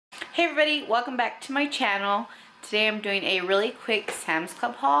Hey everybody, welcome back to my channel. Today I'm doing a really quick Sam's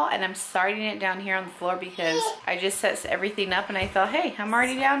Club haul and I'm starting it down here on the floor because I just set everything up and I thought, hey, I'm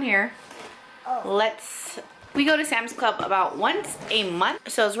already down here. We go to Sam's Club about once a month.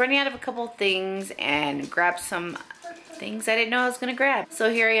 So I was running out of a couple things and grabbed some things I didn't know I was gonna grab. So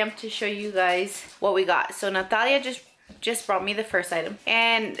here I am to show you guys what we got. So Natalia just brought me the first item.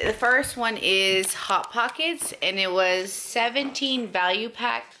 And the first one is Hot Pockets and it was 17 value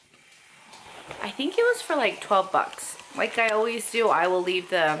pack. I think it was for like 12 bucks. Like I always do, I will leave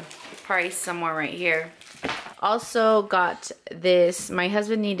the price somewhere right here. Also got this, my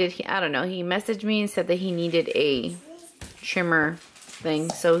husband needed, I don't know, he messaged me and said that he needed a trimmer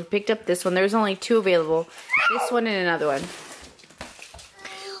thing. So he picked up this one. There's only two available. This one and another one.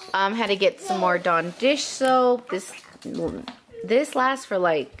 Had to get some more Dawn dish soap. This lasts for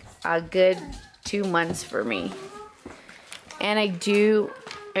like a good 2 months for me. And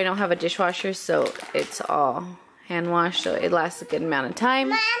I don't have a dishwasher, so it's all hand wash, so it lasts a good amount of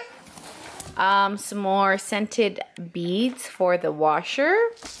time. Some more scented beads for the washer.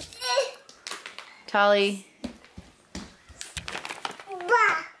 Tali.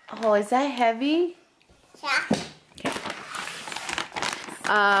 Oh, is that heavy? Yeah. Okay.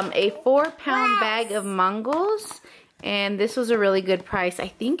 A 4-pound bag of mangos, and this was a really good price. I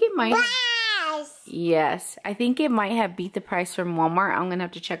think it might. Yes, I think it might have beat the price from Walmart. I'm gonna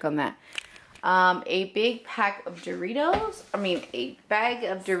have to check on that. A big pack of Doritos. A bag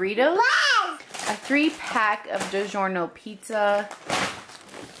of Doritos. A 3-pack of DiGiorno pizza.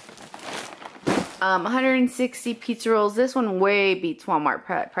 160 pizza rolls. This one way beats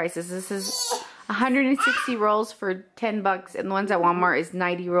Walmart prices. This is 160 rolls for 10 bucks, and the ones at Walmart is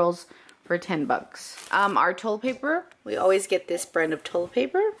 90 rolls for 10 bucks. Our toilet paper. We always get this brand of toilet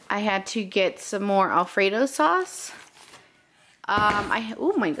paper. I had to get some more Alfredo sauce.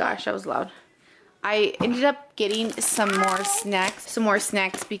 Oh my gosh, that was loud. I ended up getting some more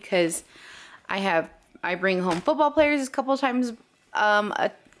snacks because I bring home football players a couple times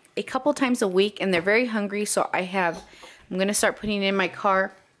a couple times a week, and they're very hungry, so I'm gonna start putting in my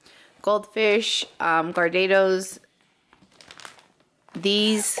car Goldfish, Gardados,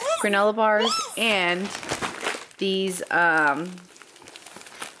 these granola bars, and these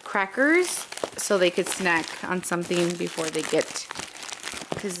crackers, so they could snack on something before they get,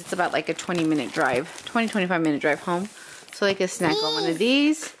 because it's about like a 20-25 minute drive home, so they could snack on one of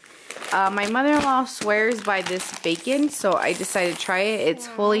these. My mother-in-law swears by this bacon, so I decided to try it. It's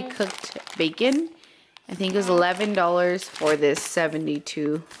fully cooked bacon. I think it was $11 for this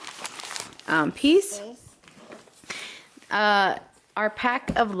 72 piece. Our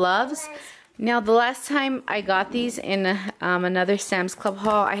pack of Loves. Now, the last time I got these in another Sam's Club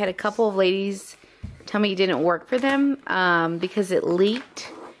haul, I had a couple of ladies tell me it didn't work for them because it leaked.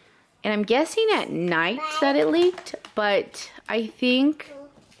 And I'm guessing at night that it leaked, but I think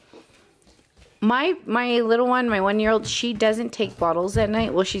my little one, my 1-year-old, she doesn't take bottles at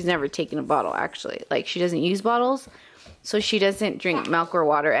night. Well, she's never taken a bottle, actually. Like, she doesn't use bottles, so she doesn't drink milk or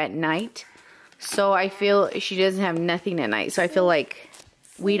water at night. So I feel she doesn't have nothing at night. So I feel like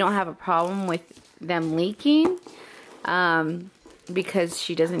we don't have a problem with them leaking because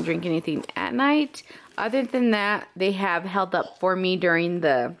she doesn't drink anything at night. Other than that, they have held up for me during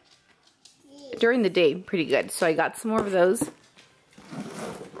the day pretty good. So I got some more of those.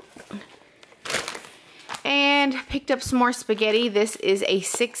 And picked up some more spaghetti. This is a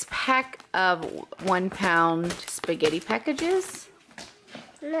 6-pack of 1-pound spaghetti packages.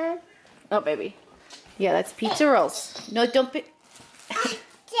 No. Oh, baby. Yeah, that's pizza rolls. No, don't pick.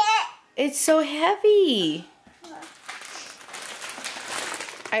 It's so heavy.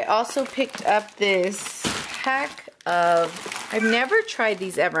 I also picked up this pack of, I've never tried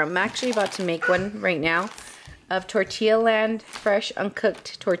these ever. I'm actually about to make one right now of Tortilla Land fresh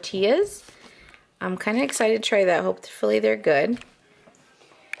uncooked tortillas. I'm kind of excited to try that. Hopefully they're good.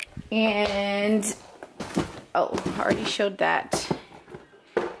 And, oh, I already showed that.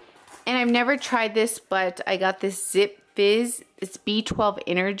 And I've never tried this, but I got this Zip Fizz. It's B12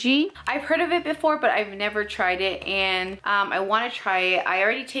 Energy. I've heard of it before, but I've never tried it, and I want to try it. I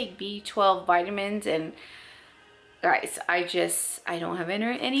already take B12 vitamins, and guys, I don't have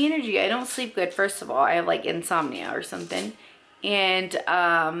any energy. I don't sleep good, first of all. I have like insomnia or something, and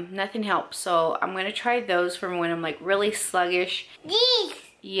nothing helps. So I'm going to try those for when I'm like really sluggish. These.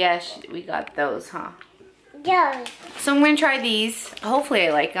 Yes, we got those, huh? Yeah. So I'm going to try these. Hopefully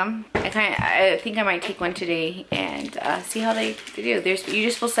I like them. I think I might take one today and see how they do. You're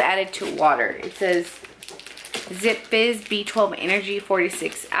just supposed to add it to water. It says Zip Fizz B12 Energy,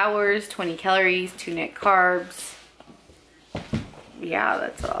 46 hours, 20 calories, 2 net carbs. yeah,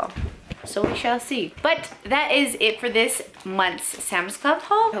 that's all. So we shall see. But that is it for this month's Sam's Club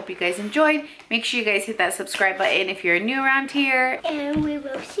haul. Hope you guys enjoyed. Make sure you guys hit that subscribe button if you're new around here. And we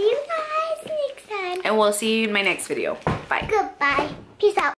will see you guys next time. And we'll see you in my next video. Bye. Goodbye. Peace out.